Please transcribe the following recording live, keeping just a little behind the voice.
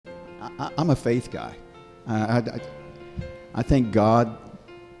I'm a faith guy. I think God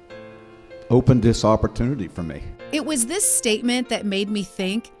opened this opportunity for me. It was this statement that made me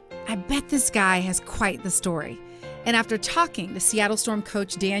think, I bet this guy has quite the story. And after talking to Seattle Storm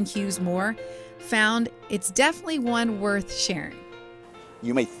coach Dan Hughes more, found it's definitely one worth sharing.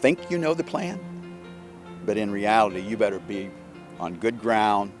 You may think you know the plan, but in reality, you better be on good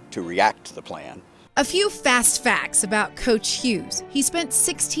ground to react to the plan. A few fast facts about Coach Hughes. He spent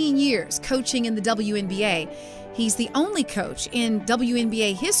 16 years coaching in the WNBA. He's the only coach in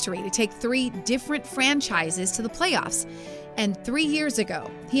WNBA history to take 3 different franchises to the playoffs. And 3 years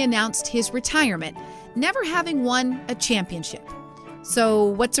ago, he announced his retirement, never having won a championship. So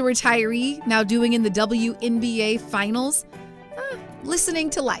what's a retiree now doing in the WNBA finals? Listening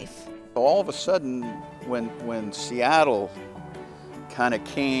to life. All of a sudden, when Seattle kind of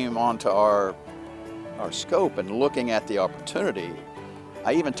came onto our scope and looking at the opportunity,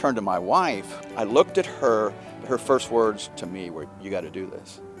 I even turned to my wife. I looked at her. Her first words to me were, "You got to do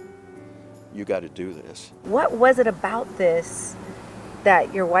this. You got to do this." What was it about this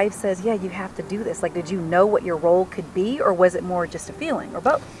that your wife says, yeah, you have to do this? Like, did you know what your role could be, or was it more just a feeling, or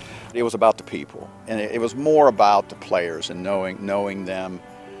both? It was about the people, and it was more about the players and knowing them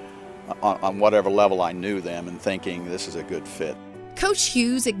on whatever level I knew them and thinking this is a good fit. Coach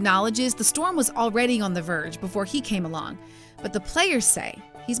Hughes acknowledges the Storm was already on the verge before he came along, but the players say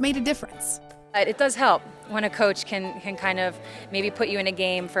he's made a difference. It does help when a coach can kind of maybe put you in a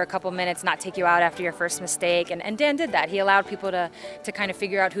game for a couple minutes, not take you out after your first mistake. And Dan did that. He allowed people to kind of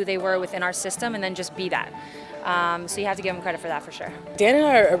figure out who they were within our system and then just be that. So you have to give him credit for that for sure. Dan and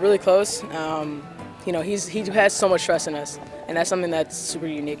I are really close. You know, he has so much trust in us, and that's something that's super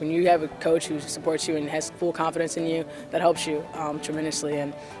unique. When you have a coach who supports you and has full confidence in you, that helps you tremendously.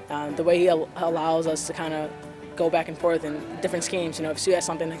 And the way he allows us to kind of go back and forth in different schemes. You know, if Sue has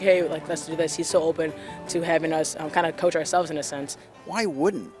something like, hey, like, let's do this, he's so open to having us kind of coach ourselves in a sense. Why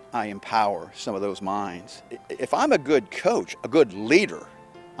wouldn't I empower some of those minds? If I'm a good coach, a good leader,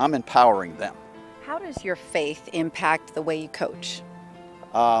 I'm empowering them. How does your faith impact the way you coach?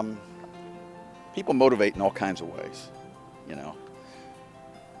 People motivate in all kinds of ways, you know.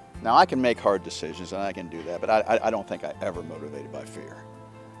 Now, I can make hard decisions and I can do that, but I don't think I ever motivated by fear.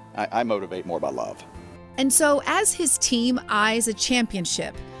 I motivate more by love. And so as his team eyes a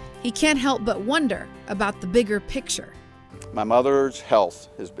championship, he can't help but wonder about the bigger picture. My mother's health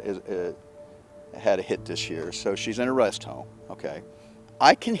has had a hit this year, so she's in a rest home, okay?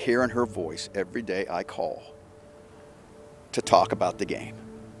 I can hear in her voice every day I call to talk about the game.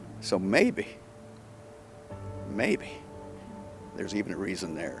 So maybe there's even a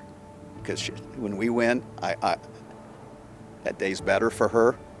reason there. Because when we win, that day's better for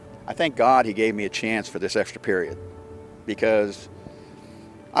her. I thank God he gave me a chance for this extra period, because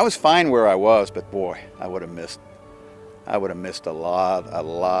I was fine where I was, but boy, I would have missed a lot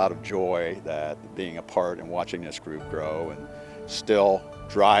of joy that being a part and watching this group grow and still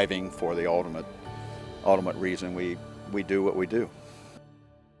driving for the ultimate reason we do what we do.